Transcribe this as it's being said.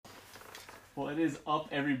Well, it is up,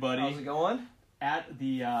 everybody. How's it going? At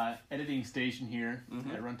the editing station here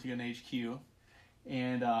at Run to Gun HQ.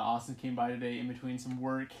 And Austin came by today in between some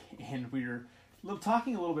work, and we were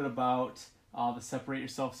talking a little bit about the Separate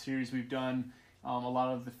Yourself series we've done, a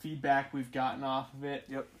lot of the feedback we've gotten off of it.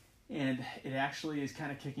 Yep. And it actually is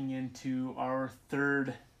kind of kicking into our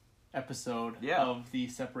third episode of the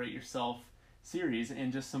Separate Yourself series,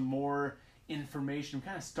 and just some more information. We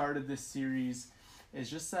kind of started this series as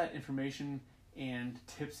just that information and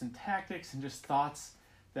tips and tactics and just thoughts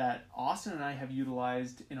that Austin and I have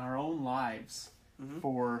utilized in our own lives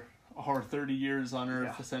for our 30 years on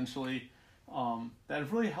Earth, essentially, that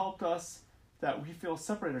have really helped us, that we feel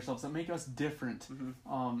separate ourselves, that make us different.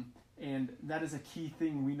 And that is a key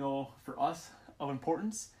thing we know for us of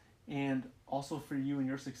importance, and also for you and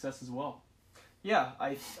your success as well. Yeah,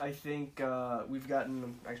 I think we've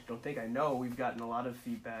gotten, I know we've gotten a lot of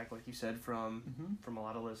feedback, like you said, from a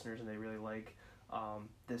lot of listeners, and they really like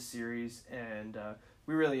this series, and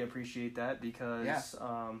we really appreciate that because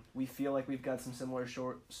we feel like we've got some similar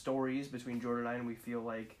short stories between Jordan and I, and we feel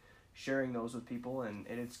like sharing those with people, and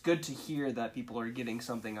it's good to hear that people are getting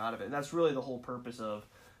something out of it. And that's really the whole purpose of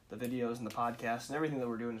the videos and the podcast and everything that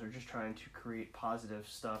we're doing, is we're just trying to create positive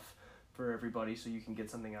stuff for everybody so you can get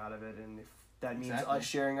something out of it. And if that means us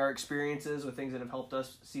sharing our experiences with things that have helped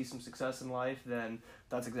us see some success in life, then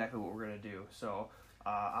that's exactly what we're going to do. So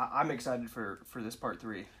I'm excited for this part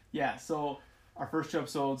 3. Yeah, so our first 2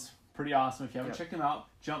 episodes, pretty awesome. If you haven't checked them out,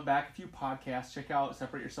 jump back a few podcasts. Check out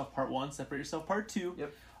Separate Yourself Part 1, Separate Yourself Part 2.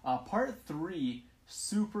 Part 3,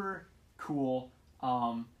 super cool.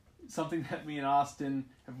 Something that me and Austin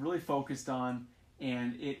have really focused on,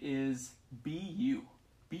 and it is be you.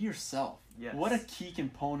 Be yourself. Yes. What a key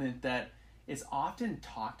component that is often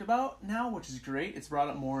talked about now, which is great. It's brought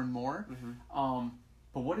up more and more.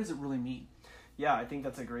 But what does it really mean? Yeah, I think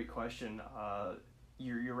that's a great question.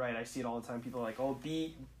 You're right. I see it all the time. People are like, oh,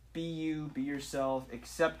 be you, be yourself,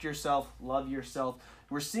 accept yourself, love yourself.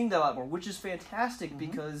 We're seeing that a lot more, which is fantastic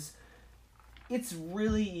because it's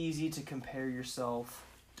really easy to compare yourself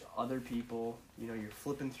to other people. You know, you're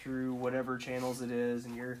flipping through whatever channels it is,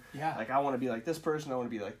 and you're like, I want to be like this person, I want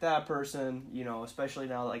to be like that person. You know, especially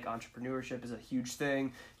now, like, entrepreneurship is a huge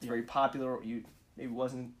thing. It's very popular. It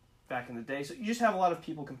wasn't back in the day. So you just have a lot of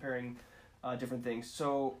people comparing different things.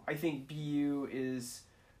 So I think be you is,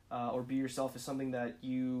 or be yourself is something that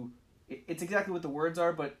it's exactly what the words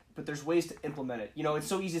are, but there's ways to implement it. You know, it's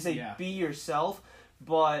so easy to say be yourself,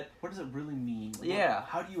 but what does it really mean?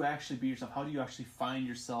 How do you actually be yourself? How do you actually find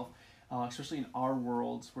yourself? Especially in our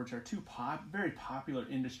worlds, which are two very popular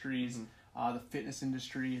industries, the fitness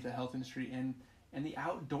industry, the health industry, and the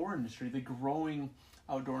outdoor industry, the growing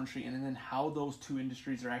outdoor industry, and then how those two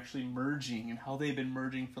industries are actually merging, and how they've been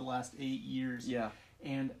merging for the last 8 years.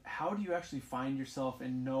 And how do you actually find yourself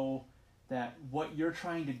and know that what you're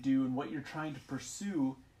trying to do and what you're trying to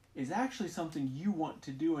pursue is actually something you want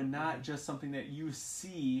to do, and not just something that you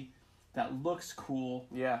see that looks cool.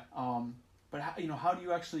 But how do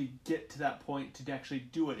you actually get to that point to actually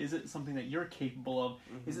do it? Is it something that you're capable of?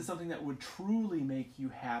 Is it something that would truly make you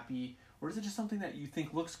happy, or is it just something that you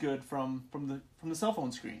think looks good from the cell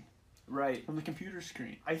phone screen? Right. From the computer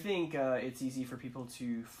screen. I think it's easy for people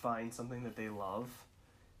to find something that they love,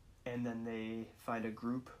 and then they find a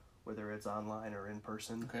group, whether it's online or in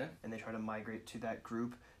person, and they try to migrate to that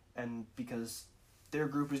group, and because their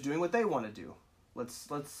group is doing what they want to do. Let's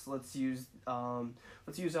use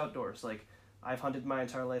outdoors. Like, I've hunted my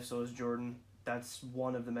entire life, so has Jordan. That's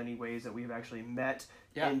one of the many ways that we've actually met.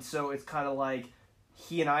 And so it's kind of like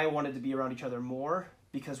he and I wanted to be around each other more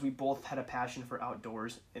because we both had a passion for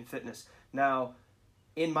outdoors and fitness. Now,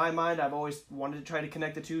 in my mind, I've always wanted to try to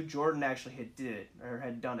connect the two. Jordan actually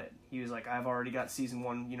had done it. He was like, I've already got season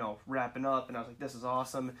 1, wrapping up, and I was like, this is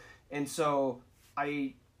awesome. And so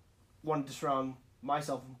I wanted to surround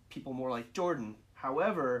myself with people more like Jordan.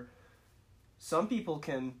 However, some people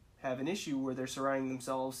can have an issue where they're surrounding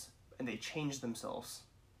themselves and they change themselves.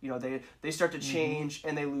 They start to change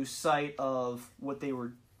and they lose sight of what they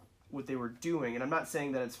were doing. And I'm not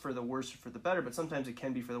saying that it's for the worse or for the better, but sometimes it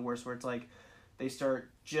can be for the worse, where it's like they start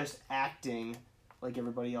just acting like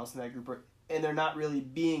everybody else in that group, and they're not really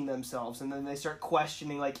being themselves. And then they start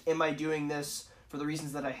questioning, like, am I doing this for the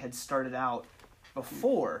reasons that I had started out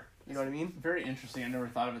before? You know what I mean? Very interesting. I never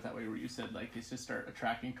thought of it that way, where you said, like, they just start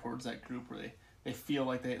attracting towards that group where they feel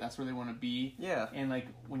like that's where they want to be. And, like,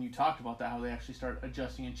 when you talked about that, how they actually start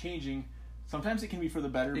adjusting and changing, sometimes it can be for the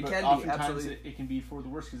better, but oftentimes it can be for the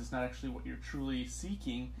worse, because it's not actually what you're truly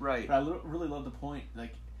seeking. Right. But I really love the point,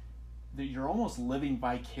 like, that you're almost living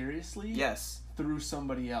vicariously through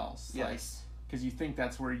somebody else. Yes. because you think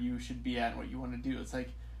that's where you should be at and what you want to do. It's like,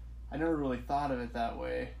 I never really thought of it that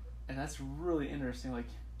way, and that's really interesting. Like,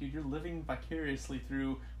 dude, you're living vicariously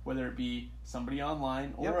through, whether it be somebody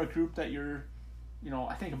online or a group that you're,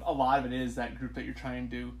 I think a lot of it is that group that you're trying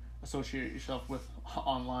to associate yourself with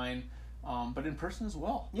online, but in person as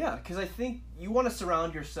well. Yeah, because I think you want to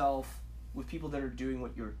surround yourself with people that are doing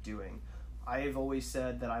what you're doing. I've always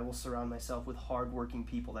said that I will surround myself with hardworking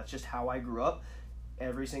people. That's just how I grew up.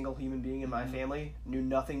 Every single human being in my family knew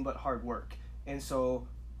nothing but hard work. And so,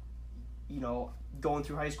 going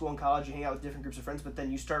through high school and college, you hang out with different groups of friends, but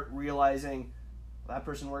then you start realizing that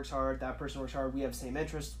person works hard, that person works hard, we have the same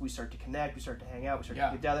interests, we start to connect, we start to hang out, we start to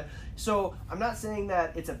get together. So I'm not saying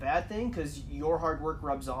that it's a bad thing, because your hard work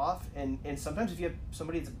rubs off, and sometimes if you have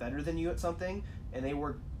somebody that's better than you at something, and they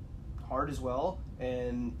work hard as well,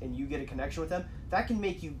 and you get a connection with them, that can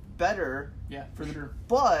make you better. Yeah, for sure.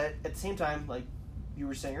 But at the same time, like you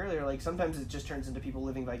were saying earlier, like sometimes it just turns into people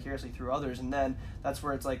living vicariously through others, and then that's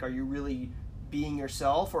where it's like, are you really being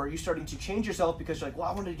yourself, or are you starting to change yourself because you're like, well,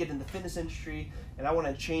 I wanted to get in the fitness industry and I want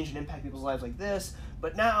to change and impact people's lives like this,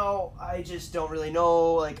 but now I just don't really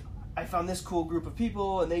know, like I found this cool group of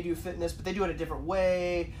people and they do fitness, but they do it a different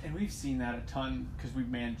way. And we've seen that a ton because we've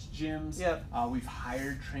managed gyms. Yep. We've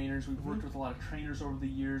hired trainers. We've worked with a lot of trainers over the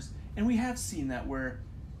years, and we have seen that where,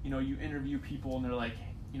 you interview people and they're like,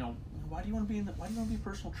 why do you want to be a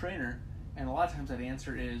personal trainer? And a lot of times that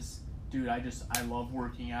answer is, dude, I love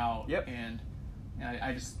working out. Yep. And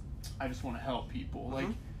I just want to help people. Like,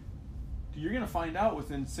 you're gonna find out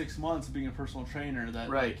within 6 months of being a personal trainer that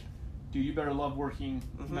like, dude, you better love working,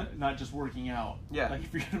 not just working out. Yeah. Like,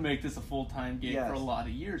 if you're gonna make this a full-time gig for a lot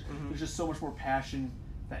of years, there's just so much more passion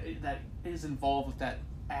that is involved with that,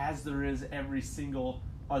 as there is every single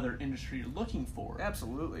other industry you're looking for.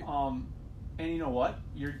 Absolutely. And you know what?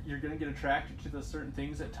 You're gonna get attracted to those certain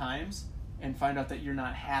things at times and find out that you're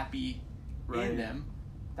not happy in them.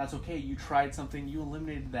 That's okay. You tried something, you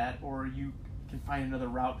eliminated that, or you can find another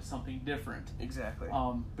route to something different. Exactly.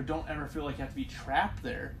 But don't ever feel like you have to be trapped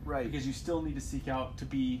there. Right. Because you still need to seek out to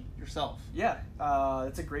be yourself. Yeah.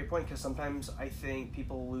 That's a great point, because sometimes I think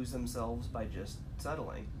people lose themselves by just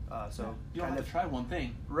settling. You don't have to try one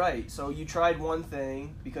thing. Right. So you tried one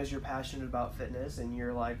thing because you're passionate about fitness, and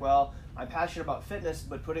you're like, well, I'm passionate about fitness,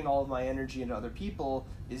 but putting all of my energy into other people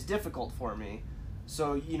is difficult for me.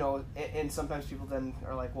 So, and sometimes people then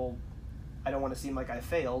are like, well, I don't want to seem like I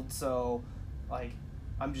failed, so, like,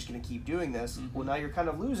 I'm just going to keep doing this. Well, now you're kind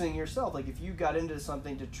of losing yourself. Like, if you got into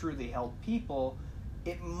something to truly help people,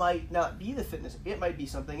 it might not be the fitness. It might be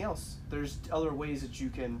something else. There's other ways that you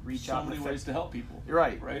can reach out. So many ways to help people.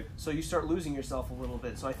 Right. Right. So you start losing yourself a little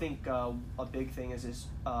bit. So I think a big thing is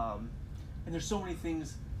and there's so many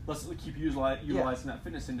things. Let's keep utilizing that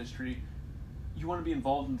fitness industry. You want to be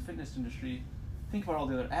involved in the fitness industry, think about all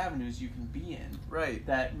the other avenues you can be in. Right.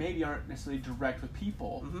 That maybe aren't necessarily direct with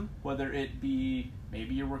people. Whether it be,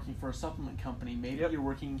 maybe you're working for a supplement company, maybe you're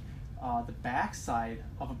working the backside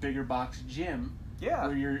of a bigger box gym. Yeah.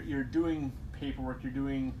 Where you're doing paperwork, you're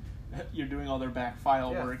doing all their back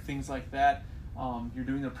file work, things like that. You're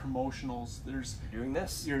doing the promotionals. You're doing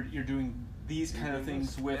this. You're doing these kind of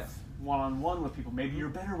things with one-on-one with people. Maybe you're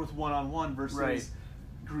better with one-on-one versus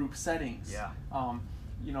group settings. Yeah.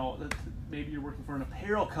 Maybe you're working for an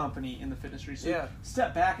apparel company in the fitness industry. So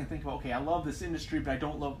step back and think about, okay, I love this industry, but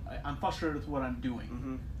I'm frustrated with what I'm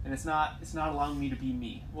doing, and it's not allowing me to be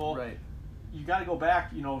me. Well, you got to go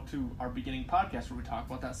back, to our beginning podcast where we talk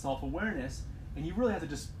about that self-awareness, and you really have to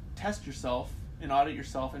just test yourself and audit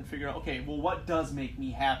yourself and figure out, okay, well, what does make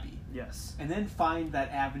me happy? Yes. And then find that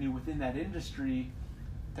avenue within that industry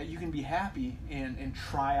that you can be happy and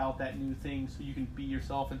try out that new thing so you can be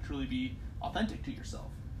yourself and truly be authentic to yourself.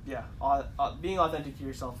 Yeah, being authentic to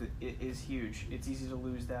yourself is huge. It's easy to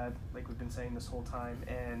lose that, like we've been saying this whole time.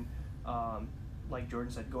 And like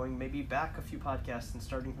Jordan said, going maybe back a few podcasts and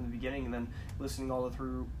starting from the beginning and then listening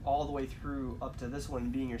all the way through up to this one,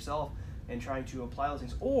 being yourself and trying to apply those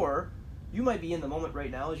things. Or you might be in the moment right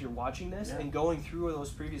now as you're watching this and going through those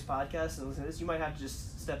previous podcasts and listening to this. You might have to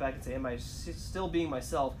just step back and say, am I still being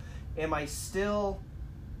myself? Am I still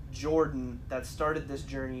Jordan that started this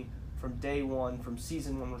journey from day one, from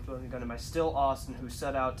season one with Building Gun? Am I still Austin who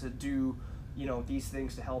set out to do, these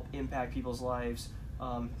things to help impact people's lives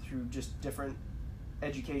through just different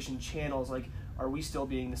education channels? Like, are we still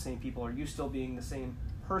being the same people? Are you still being the same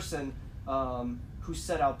person who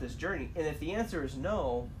set out this journey? And if the answer is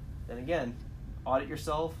no, then again, audit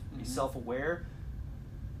yourself, be self-aware.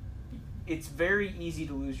 It's very easy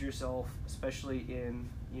to lose yourself, especially in,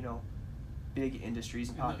 big industries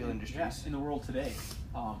and popular industries. Yes, in the world today.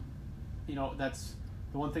 That's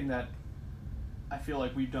the one thing that I feel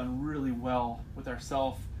like we've done really well with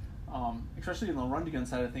ourselves, especially in the run to gun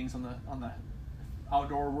side of things on the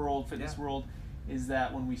outdoor world, fitness world, is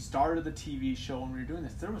that when we started the TV show, when we were doing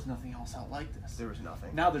this, there was nothing else out like this. There was nothing.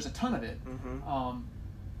 Now there's a ton of it.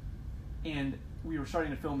 And we were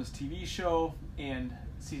starting to film this TV show, and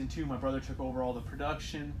season 2, my brother took over all the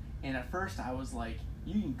production, and at first I was like,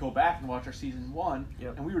 you can go back and watch our season 1,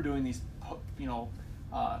 and we were doing these,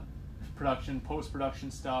 production,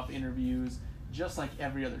 post-production stuff, interviews, just like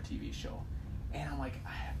every other TV show. And I'm like,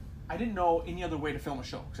 I didn't know any other way to film a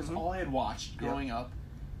show, because that's all I had watched growing up.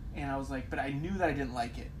 And I was like, but I knew that I didn't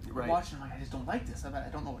like it. Right. Watching, I'm like, I just don't like this. I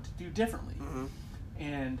don't know what to do differently.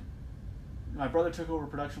 And my brother took over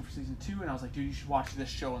production for season 2, and I was like, dude, you should watch this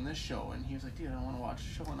show and this show. And he was like, dude, I don't want to watch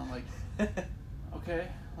the show. And I'm like, okay,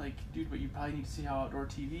 like, dude, but you probably need to see how outdoor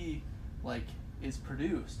TV, like, is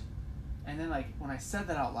produced. And then, like, when I said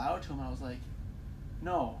that out loud to him, I was like,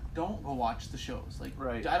 no, don't go watch the shows. Like,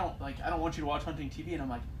 I don't want you to watch hunting TV. And I'm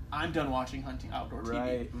like, I'm done watching hunting outdoor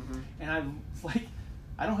TV. And I'm like,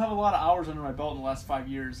 I don't have a lot of hours under my belt in the last 5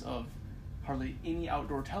 years of hardly any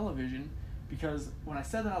outdoor television, because when I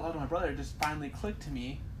said that out loud to my brother, it just finally clicked to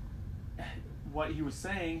me what he was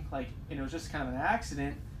saying, like, and it was just kind of an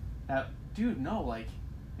accident that, dude, no, like,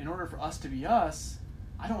 in order for us to be us,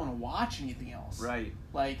 I don't want to watch anything else. Right.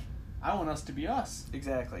 Like, I want us to be us.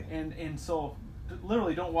 Exactly. And so,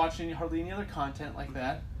 literally, don't watch hardly any other content like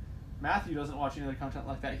that. Matthew doesn't watch any other content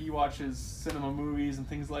like that. He watches cinema movies and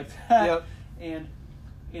things like that. Yep.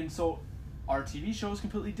 And so, our TV show is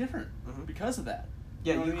completely different because of that.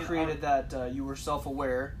 Yeah, you created that, you were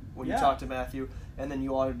self-aware when you talked to Matthew, and then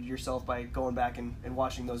you audited yourself by going back and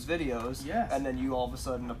watching those videos, and then you all of a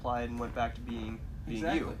sudden applied and went back to being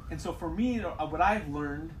you. And so for me, what I've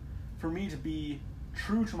learned, for me to be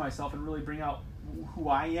true to myself and really bring out who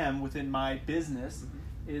I am within my business,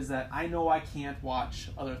 is that I know I can't watch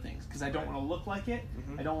other things, because I don't want to look like it,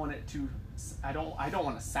 I don't want it to, I don't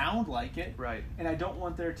want to sound like it, and I don't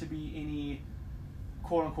want there to be any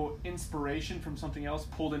quote-unquote inspiration from something else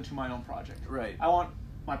pulled into my own project. I want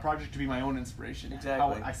my project to be my own inspiration.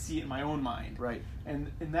 How I see it in my own mind.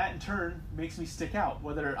 And that in turn makes me stick out,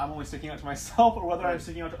 whether I'm only sticking out to myself or whether I'm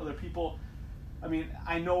sticking out to other people. I mean,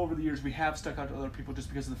 I know over the years we have stuck out to other people just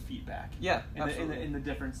because of the feedback. And the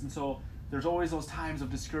difference. And so there's always those times of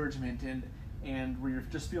discouragement and where you're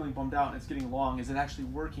just feeling bummed out and it's getting long. Is it actually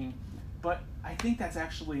working? But I think that's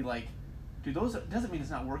actually like, dude, those doesn't mean it's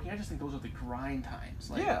not working. I just think those are the grind times.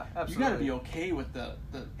 Like, absolutely. You got to be okay with the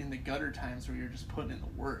in the gutter times where you're just putting in the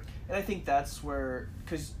work. And I think that's where,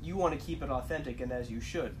 because you want to keep it authentic, and as you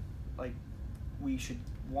should, like, we should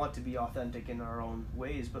want to be authentic in our own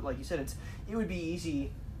ways. But like you said, it would be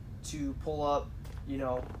easy to pull up,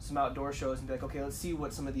 some outdoor shows and be like, okay, let's see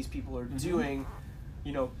what some of these people are doing,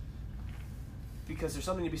 because there's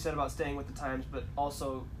something to be said about staying with the times, but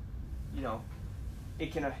also,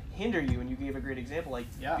 it can hinder you, and you gave a great example,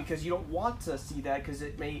 because you don't want to see that because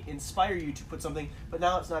it may inspire you to put something, but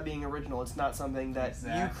now it's not being original. It's not something that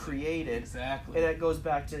you created. And that goes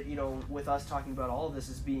back to, with us talking about all of this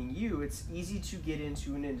as being you, it's easy to get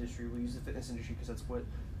into an industry. We use the fitness industry because that's what,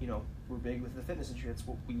 we're big with the fitness industry. That's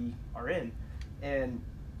what we are in. And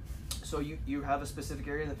so you have a specific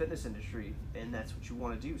area in the fitness industry, and that's what you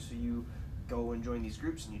want to do. So you go and join these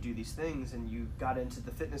groups and you do these things, and you got into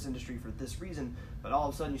the fitness industry for this reason, but all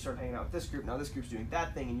of a sudden you start hanging out with this group. Now this group's doing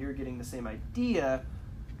that thing and you're getting the same idea,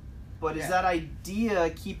 but is that idea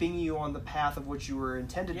keeping you on the path of which you were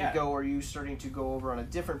intended to go, or are you starting to go over on a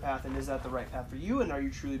different path, and is that the right path for you, and are you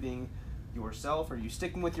truly being yourself? Are you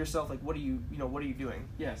sticking with yourself? Like, what are you doing?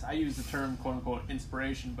 Yes, I use the term quote unquote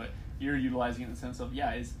inspiration, but you're utilizing it in the sense of,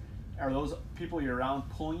 are those people you're around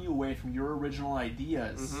pulling you away from your original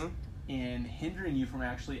ideas and hindering you from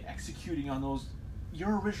actually executing on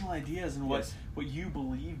your original ideas and what you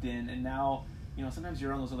believed in? And now, sometimes you're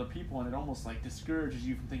around those other people and it almost like discourages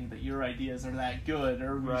you from thinking that your ideas are that good,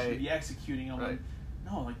 or you should be executing on them.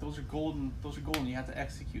 No, like, those are golden. You have to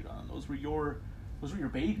execute on them. Those were your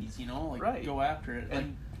babies, go after it.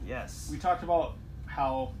 And we talked about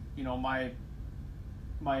how,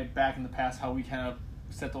 my back in the past, how we kind of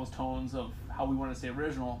set those tones of how we want to stay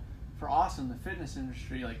original. For us in the fitness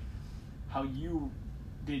industry, like, how you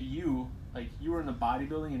did like, you were in the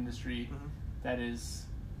bodybuilding industry that is,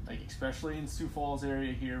 like, especially in Sioux Falls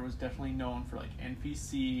area here, was definitely known for, like,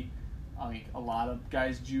 NPC, like, a lot of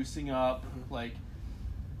guys juicing up, like,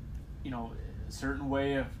 a certain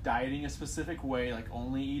way of dieting a specific way, like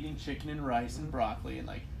only eating chicken and rice and broccoli, and,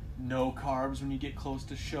 like, no carbs when you get close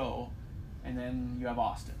to show. And then you have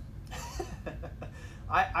Austin.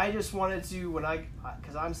 I just wanted to,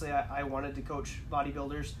 because honestly I wanted to coach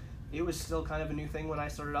bodybuilders, it was still kind of a new thing when I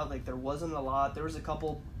started out. Like, there wasn't a lot. There was a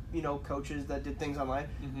couple, coaches that did things online,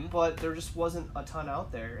 but there just wasn't a ton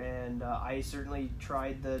out there. And I certainly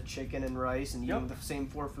tried the chicken and rice and eating the same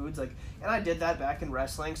 4 foods. Like, and I did that back in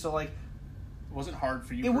wrestling. So, like, it wasn't hard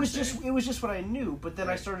for you. It was just what I knew. But then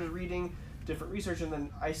I started reading different research, and then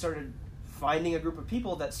I started finding a group of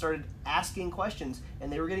people that started asking questions,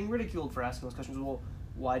 and they were getting ridiculed for asking those questions. Well,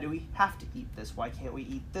 why do we have to eat this? Why can't we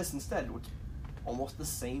eat this instead? Which almost the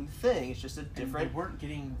same thing. It's just a different... And they weren't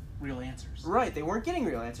getting real answers. Right, they weren't getting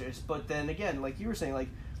real answers. But then again, like you were saying, like,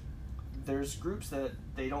 there's groups that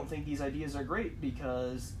they don't think these ideas are great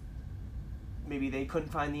because maybe they couldn't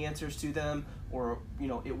find the answers to them, or,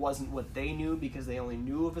 it wasn't what they knew because they only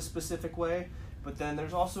knew of a specific way. But then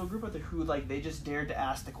there's also a group out there who, like, they just dared to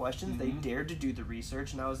ask the questions. They dared to do the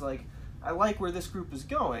research. And I was like, I like where this group is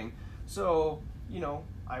going. So,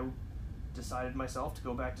 I decided myself to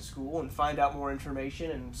go back to school and find out more information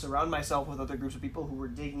and surround myself with other groups of people who were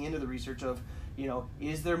digging into the research of,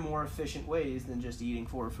 is there more efficient ways than just eating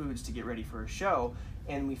 4 foods to get ready for a show?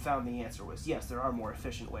 And we found the answer was yes, there are more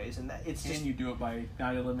efficient ways, and that it's just... Can you do it by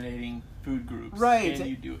not eliminating food groups? Right. Can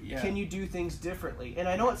you do it? Yeah. Can you do things differently? And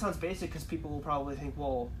I know it sounds basic because people will probably think,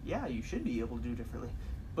 well, yeah, you should be able to do differently.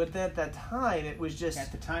 But at that time, it was just...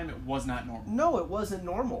 At the time, it was not normal. No, it wasn't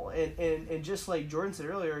normal. And just like Jordan said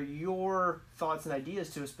earlier, your thoughts and ideas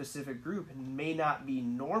to a specific group may not be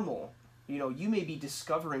normal. You may be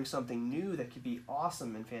discovering something new that could be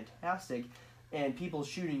awesome and fantastic, and people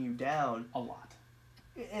shooting you down. A lot.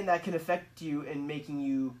 And that can affect you and making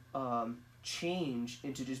you change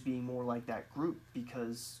into just being more like that group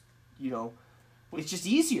because, it's just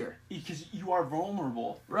easier. Because you are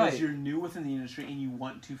vulnerable. Right. Because you're new within the industry and you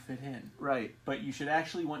want to fit in. Right. But you should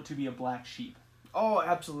actually want to be a black sheep. Oh,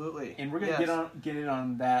 absolutely. And we're going to get in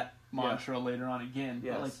on that mantra later on again.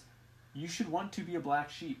 Yes. But, like, you should want to be a black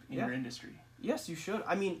sheep in your industry. Yes, you should.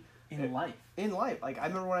 I mean... In life. Like, I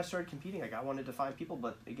remember when I started competing, like, I wanted to find people,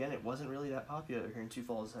 but, again, it wasn't really that popular here in Sioux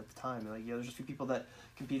Falls at the time. Like, there's just a few people that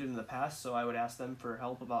competed in the past, so I would ask them for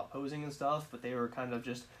help about posing and stuff, but they were kind of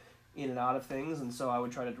just in and out of things, and so I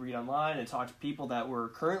would try to read online and talk to people that were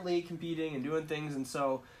currently competing and doing things, and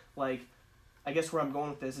so, like, I guess where I'm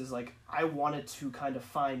going with this is, like, I wanted to kind of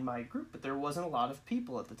find my group, but there wasn't a lot of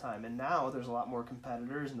people at the time, and now there's a lot more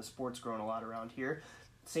competitors, and the sport's grown a lot around here.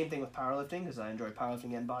 Same thing with powerlifting, because I enjoy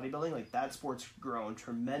powerlifting and bodybuilding. Like, that sport's grown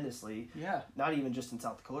tremendously. Yeah. Not even just in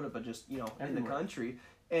South Dakota, but just, Everywhere. in the country.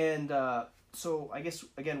 And so I guess,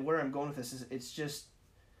 again, where I'm going with this is it's just...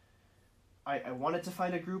 I wanted to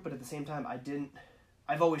find a group, but at the same time,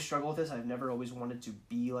 I've always struggled with this. I've never always wanted to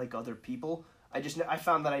be like other people. I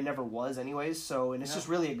found that I never was anyways, and it's just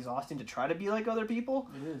really exhausting to try to be like other people.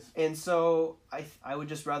 It is. And so I would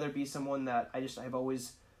just rather be someone that I've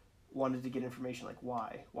always wanted to get information, like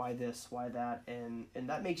why this, why that, and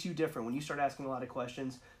that makes you different when you start asking a lot of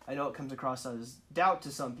questions. I know it comes across as doubt to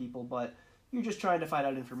some people, but you're just trying to find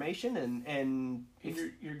out information, and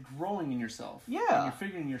you're growing in yourself. Yeah, and you're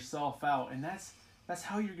figuring yourself out, and that's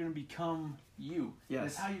how you're going to become you. Yes.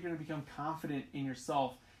 That's how you're going to become confident in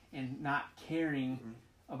yourself and not caring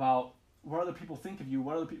about what other people think of you,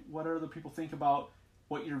 what other people think about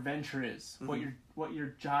what your venture is, what your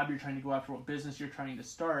job you're trying to go after, what business you're trying to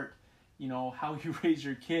start. How you raise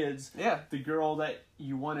your kids, the girl that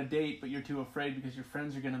you want to date but you're too afraid because your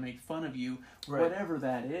friends are going to make fun of you, whatever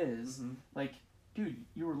that is. Like, dude,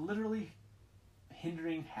 you are literally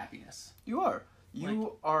hindering happiness. You are.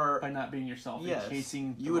 You are... By not being yourself and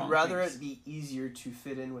chasing the You would wrong rather things. it be easier to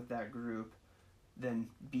fit in with that group than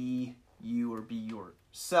be you or be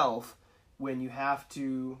yourself when you have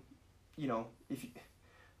to, if you...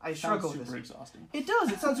 I struggle with this. Sounds super exhausting. It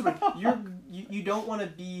does. It sounds super... You don't want to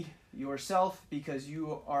be yourself because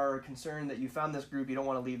you are concerned that you found this group. You don't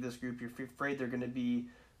want to leave this group. You're afraid they're going to be,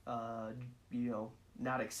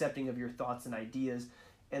 not accepting of your thoughts and ideas.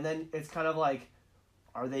 And then it's kind of like,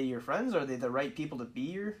 are they your friends? Are they the right people to be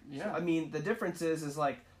your... Yeah. I mean, the difference is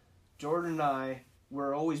like, Jordan and I,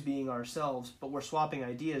 we're always being ourselves, but we're swapping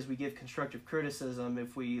ideas. We give constructive criticism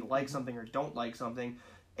if we like something or don't like something.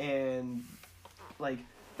 And, like...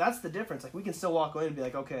 That's the difference. Like, we can still walk away and be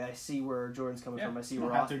like, okay, I see where Jordan's coming from. I see where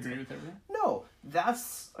you don't have to agree with everything. No,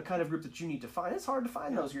 that's a kind of group that you need to find. It's hard to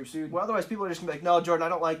find those groups, dude. Well, otherwise, people are just going to be like, no, Jordan, I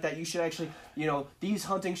don't like that. You should actually, these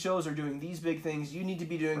hunting shows are doing these big things. You need to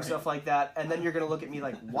be doing stuff like that. And then you're going to look at me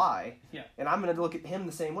like, why? And I'm going to look at him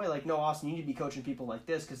the same way. Like, no, Austin, you need to be coaching people like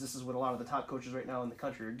this because this is what a lot of the top coaches right now in the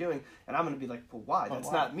country are doing. And I'm going to be like, well, why?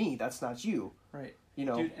 That's not me. That's not you. Right.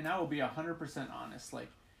 Dude, and I will be 100% honest. Like,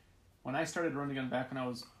 when I started Run-A-Gun back when I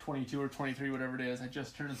was 22 or 23, whatever it is, I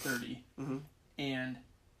just turned 30. And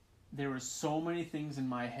there were so many things in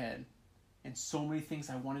my head and so many things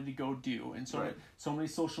I wanted to go do, and so many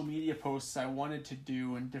social media posts I wanted to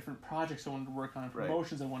do, and different projects I wanted to work on, and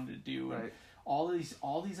promotions I wanted to do, and all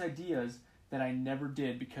these ideas that I never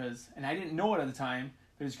did because, and I didn't know it at the time,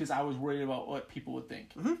 but it's because I was worried about what people would think,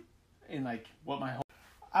 and like what my whole.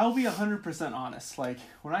 I'll be 100% honest. Like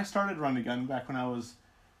when I started Run to Gun back when I was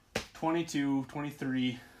 22,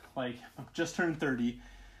 23, like just turned 30,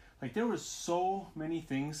 like there was so many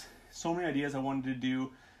things, so many ideas I wanted to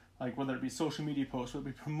do. Like whether it be social media posts, whether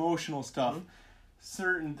it be promotional stuff,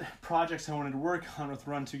 certain projects I wanted to work on with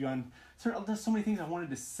Run to Gun. There's so many things I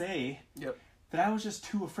wanted to say that I was just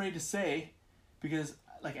too afraid to say because,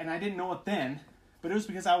 like, and I didn't know it then, but it was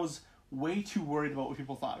because I was way too worried about what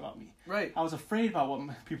people thought about me. Right. I was afraid about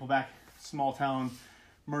what people back small town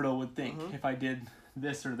Myrtle would think if I did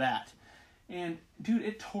this or that. And, dude,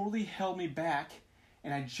 it totally held me back,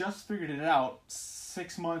 and I just figured it out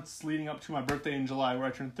 6 months leading up to my birthday in July where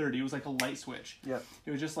I turned 30. It was like a light switch. Yep.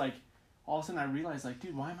 It was just like, all of a sudden I realized, like,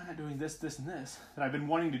 dude, why am I not doing this, this, and this that I've been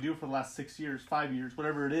wanting to do for the last 6 years, 5 years,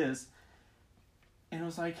 whatever it is. And it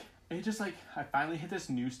was like, it just like, I finally hit this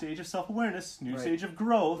new stage of self-awareness, new stage of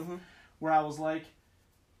growth, where I was like,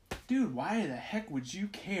 dude, why the heck would you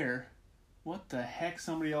care what the heck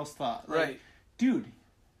somebody else thought? Like, dude.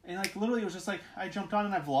 And like, literally it was just like, I jumped on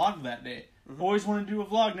and I vlogged that day. Always wanted to do a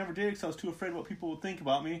vlog, never did because I was too afraid what people would think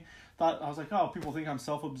about me. I was like, oh, people think I'm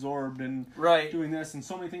self-absorbed and doing this, and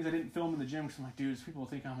so many things I didn't film in the gym because I'm like, dude, people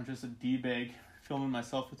think I'm just a D-bag filming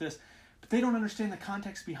myself with this. But they don't understand the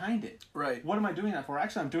context behind it. Right. What am I doing that for?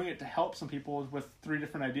 Actually, I'm doing it to help some people with 3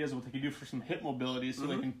 different ideas of what they can do for some hip mobility so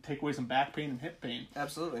they can take away some back pain and hip pain.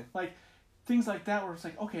 Absolutely. Like, things like that where it's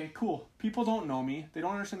like, okay, cool. People don't know me. They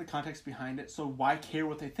don't understand the context behind it, so why care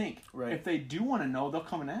what they think? Right. If they do want to know, they'll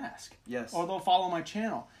come and ask. Yes. Or they'll follow my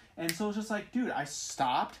channel. And so it's just like, dude, I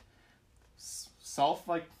stopped,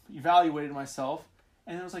 evaluated myself,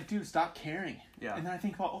 and it was like, dude, stop caring. Yeah. And then I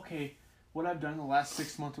think about, okay, what I've done in the last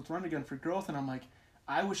 6 months with Run Again for Growth, and I'm like,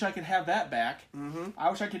 I wish I could have that back. I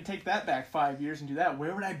wish I could take that back 5 years and do that.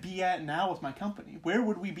 Where would I be at now with my company? Where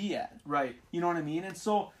would we be at? Right. You know what I mean? And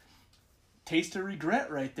so, taste of regret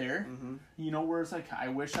right there. You know, where it's like, I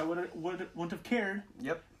wish I wouldn't have cared.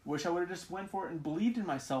 Yep. Wish I would have just went for it and believed in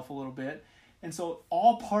myself a little bit. And so,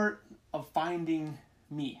 all part of finding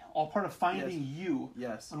me, all part of finding you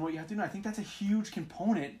on what you have to do. And I think that's a huge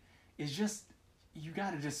component, is just, you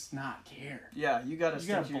gotta just not care. Yeah, you gotta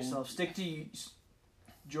stick to yourself. Stick to you.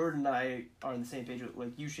 Jordan and I are on the same page.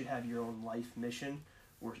 Like, you should have your own life mission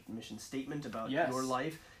or mission statement about your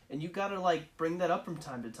life. And you gotta, like, bring that up from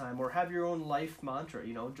time to time, or have your own life mantra.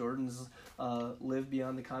 You know, Jordan's live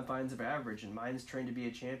beyond the confines of average, and mine's train to be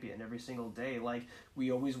a champion every single day. Like,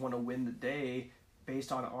 we always want to win the day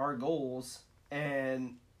based on our goals.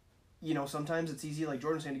 And, you know, sometimes it's easy, like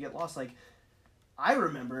Jordan's saying, to get lost. Like, I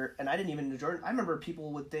remember, and I didn't even know Jordan, I remember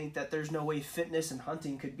people would think that there's no way fitness and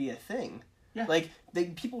hunting could be a thing. Yeah. Like,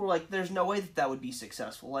 people were like, there's no way that would be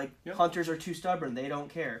successful. Like, hunters are too stubborn. They don't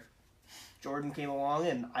care. Jordan came along,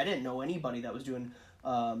 and I didn't know anybody that was doing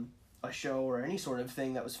a show or any sort of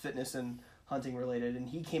thing that was fitness and hunting related. And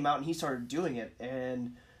he came out and he started doing it.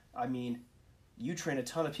 And, I mean, you train a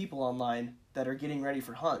ton of people online that are getting ready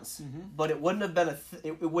for hunts. But it wouldn't have been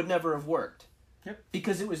it would never have worked. Yep.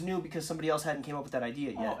 Because it was new, because somebody else hadn't came up with that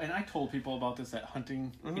idea yet. Oh, and I told people about this at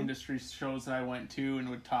hunting industry shows that I went to, and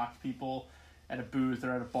would talk to people at a booth or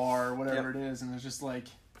at a bar or whatever it is, and it's just like,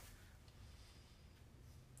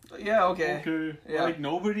 yeah, okay. Yeah. Like,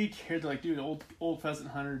 nobody cared. Like, dude, old pheasant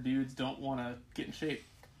hunter dudes don't want to get in shape.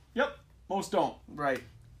 Yep, most don't. Right.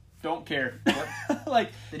 Don't care. Yep.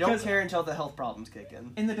 Like, they don't care until the health problems kick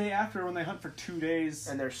in. And the day after, when they hunt for 2 days,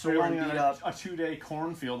 and they're sore and beat up, a 2-day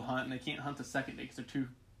cornfield hunt, and they can't hunt the second day because they're too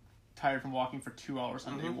tired from walking for 2 hours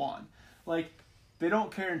on day one. Like, they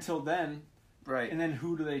don't care until then. Right. And then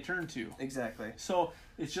who do they turn to? Exactly. So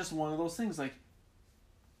it's just one of those things. Like,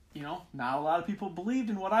 you know, not a lot of people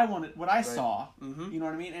believed in what I wanted, what I saw. You know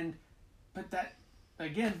what I mean? But that,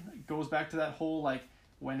 again, goes back to that whole, like,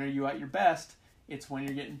 when are you at your best? It's when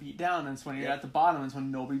you're getting beat down, and it's when you're at the bottom, and it's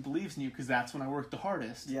when nobody believes in you, because that's when I work the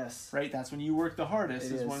hardest. Yes. Right? That's when you work the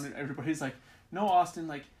hardest, is when everybody's like, no, Austin,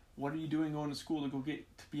 like, what are you doing going to school to go get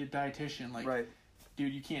to be a dietitian? Like,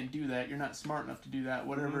 dude, you can't do that. You're not smart enough to do that.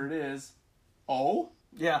 Whatever it is. Oh?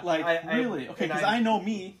 Yeah. Like, really? Okay, because I know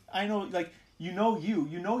me. I know, like, you know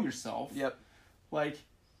yourself. Yep. Like,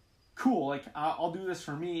 cool, like, I'll do this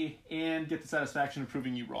for me and get the satisfaction of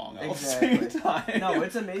proving you wrong at the same time. No,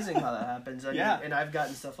 it's amazing how that happens. I mean, and I've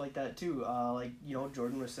gotten stuff like that too. Like, you know,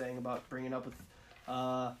 Jordan was saying about bringing up with,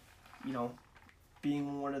 you know,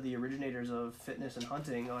 being one of the originators of fitness and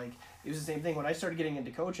hunting, like, it was the same thing when I started getting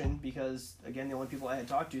into coaching, because, again, the only people I had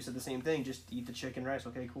talked to said the same thing, just eat the chicken rice.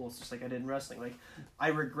 Okay, cool. It's just like I did in wrestling. Like, I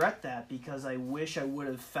regret that, because I wish I would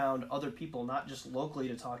have found other people, not just locally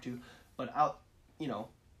to talk to, but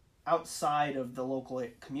outside of the local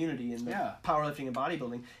community in the powerlifting and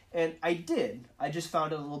bodybuilding. And I did. I just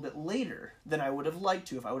found it a little bit later than I would have liked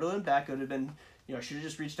to. If I would have went back, it would have been, I should have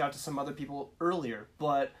just reached out to some other people earlier.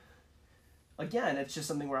 But again, it's just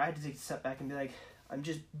something where I had to take a step back and be like, I'm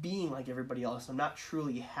just being like everybody else. I'm not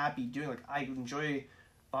truly happy doing, like, I enjoy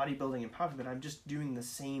bodybuilding and powerlifting, but I'm just doing the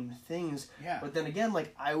same things. Yeah. But then again,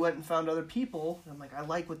 like, I went and found other people, and I'm like, I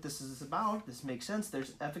like what this is about. This makes sense.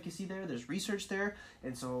 There's efficacy there. There's research there.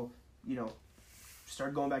 And so,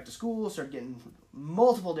 started going back to school, started getting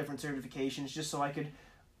multiple different certifications just so I could,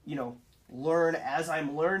 learn as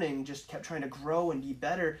I'm learning, just kept trying to grow and be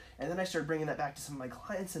better. And then I started bringing that back to some of my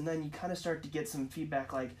clients, and then you kind of start to get some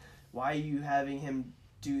feedback like, why are you having him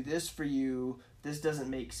do this for you? This doesn't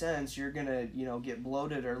make sense. You're going to, get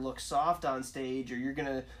bloated or look soft on stage, or you're going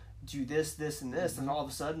to do this, this, and this. Mm-hmm. And all of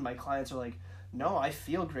a sudden my clients are like, no, I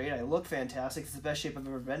feel great. I look fantastic. It's the best shape I've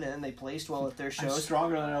ever been in. They placed well at their shows. I'm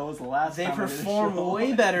stronger than I was the last time. They perform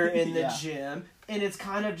way better in the gym. And it's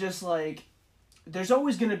kind of just like, there's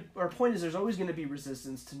always going to be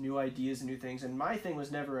resistance to new ideas and new things. And my thing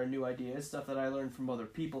was never a new idea. It's stuff that I learned from other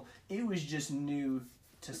people. It was just new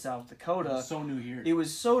to South Dakota. It was so new here. It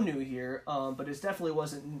was so new here, but it definitely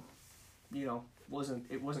wasn't,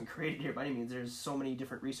 wasn't created here by any means. There's so many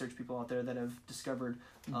different research people out there that have discovered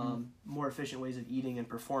more efficient ways of eating and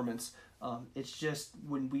performance. It's just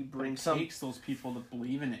when we bring it takes those people to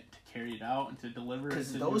believe in it, to carry it out, and to deliver it.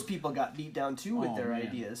 Because those people got beat down too with their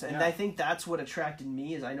ideas, and I think that's what attracted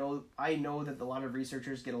me. Is I know that a lot of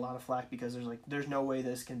researchers get a lot of flack because there's no way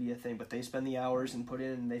this can be a thing, but they spend the hours and put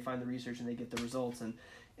in, and they find the research, and they get the results, and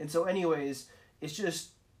so anyways, it's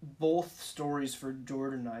just both stories for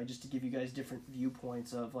Jordan and I, just to give you guys different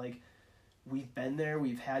viewpoints of, like, we've been there,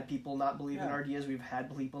 we've had people not believe in our ideas, we've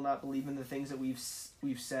had people not believe in the things that we've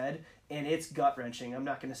said, and it's gut-wrenching. I'm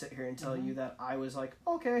not going to sit here and tell you that I was like,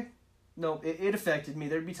 okay. No, it affected me.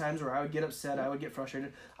 There'd be times where I would get upset, I would get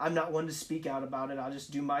frustrated. I'm not one to speak out about it. I'll just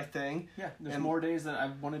do my thing. Yeah, there's more days that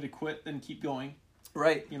I've wanted to quit than keep going.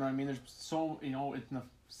 Right. You know what I mean? There's so, in the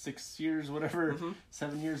 6 years, whatever,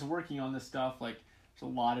 7 years of working on this stuff, like,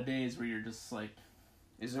 there's a lot of days where you're just like,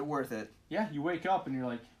 is it worth it? Yeah, you wake up and you're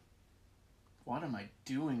like, what am I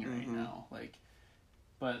doing right now? Like,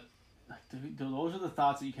 but those are the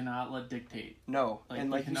thoughts that you cannot let dictate. No, like, and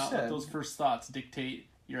like you cannot said, let those first thoughts dictate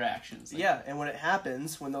your actions. Like, yeah, and when it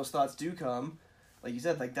happens, when those thoughts do come, like you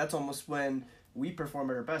said, like, that's almost when we perform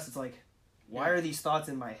at our best. It's like, why are these thoughts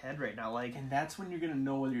in my head right now? Like, and that's when you're gonna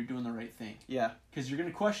know whether you're doing the right thing. Yeah, because you're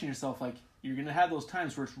gonna question yourself. Like, you're gonna have those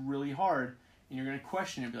times where it's really hard, and you're gonna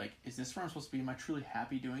question it and be like, is this where I'm supposed to be? Am I truly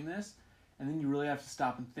happy doing this? And then you really have to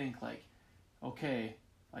stop and think, like, okay,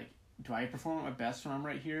 like, do I perform at my best when I'm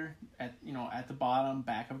right here at the bottom,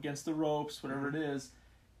 back up against the ropes, whatever it is?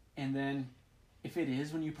 And then if it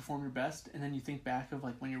is when you perform your best, and then you think back of,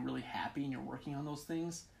 like, when you're really happy and you're working on those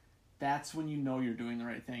things, that's when you know you're doing the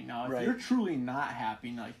right thing. Now, if you're truly not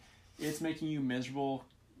happy, like, it's making you miserable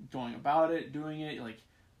going about it, doing it, like,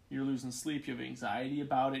 you're losing sleep, you have anxiety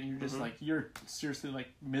about it, and you're just like, you're seriously, like,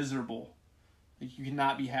 miserable. Like, you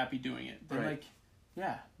cannot be happy doing it. Then, like,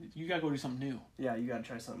 yeah, you gotta go do something new. Yeah, you gotta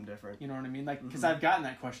try something different. You know what I mean? Like, because I've gotten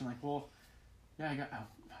that question, like, well, yeah,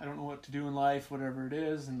 I don't know what to do in life, whatever it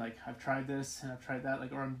is, and, like, I've tried this and I've tried that,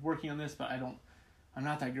 like, or I'm working on this, but I'm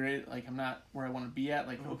not that great, like, I'm not where I want to be at.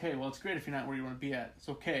 Like, okay, well, it's great if you're not where you want to be at. It's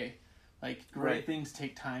okay. Like, great things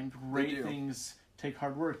take time, great things take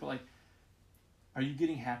hard work, but, like, are you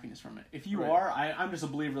getting happiness from it? If you are, I'm just a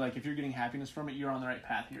believer, like, if you're getting happiness from it, you're on the right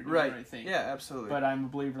path and you're doing the right thing. Yeah, absolutely. But I'm a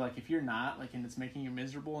believer, like, if you're not, like, and it's making you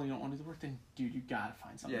miserable and you don't want to do the work, then, dude, you gotta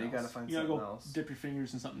find something else. Yeah, you gotta find something else. Dip your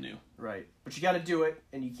fingers in something new. Right. But you gotta do it,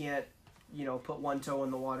 and you can't, put one toe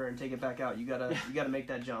in the water and take it back out. You gotta make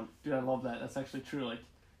that jump. Dude, I love that. That's actually true. Like,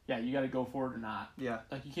 yeah, you gotta go for it or not. Yeah.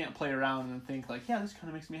 Like, you can't play around and think, like, yeah, this kind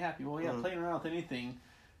of makes me happy. Well, yeah, playing around with anything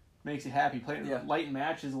makes you happy. Lighting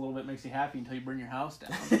matches a little bit makes you happy until you burn your house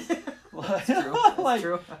down. That's true. That's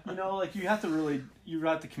true. Like, you have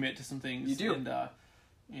to commit to some things. You do.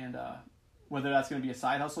 And whether that's going to be a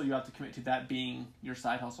side hustle, you have to commit to that being your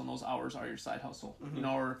side hustle, and those hours are your side hustle.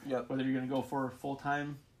 Or whether you're going to go for a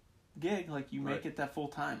full-time gig, like, you make it that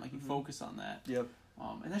full-time, like, you focus on that. Yep.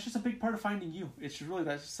 And that's just a big part of finding you. It's just really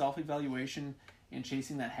that self-evaluation and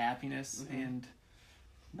chasing that happiness and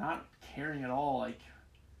not caring at all, like,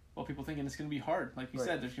 well, people thinking it's going to be hard. Like you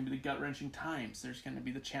said, there's going to be the gut-wrenching times. There's going to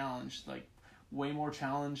be the challenge. Like, way more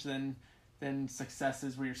challenge than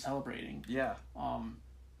successes where you're celebrating. Yeah.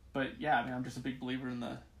 But yeah, I mean, I'm just a big believer in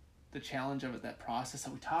the challenge of it, that process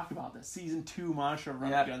that we talk about, that season 2 mantra of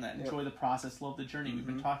Run the Gun, that enjoy the process, love the journey. Mm-hmm. We've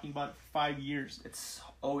been talking about it for 5 years. It's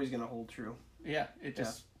always going to hold true. Yeah, it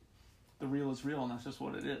just, the real is real, and that's just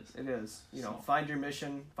what it is. It is. You know, find your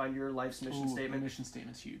mission, find your life's mission statement. The mission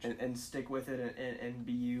statement's huge. And stick with it and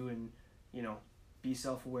be you, and, you know, be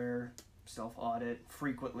self-aware, self-audit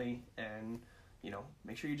frequently, and, you know,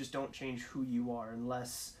 make sure you just don't change who you are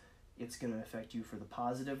unless it's going to affect you for the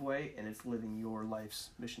positive way, and it's living your life's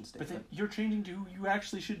mission statement. But then you're changing to who you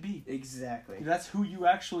actually should be. Exactly. That's who you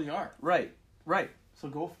actually are. Right. So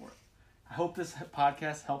go for it. I hope this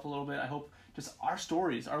podcast helped a little bit. I hope just our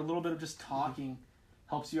stories, our little bit of just talking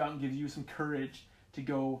helps you out and gives you some courage to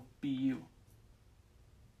go be you.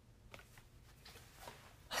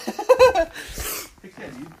 Heck yeah,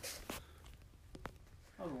 dude.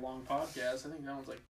 That was a long podcast. I think that was like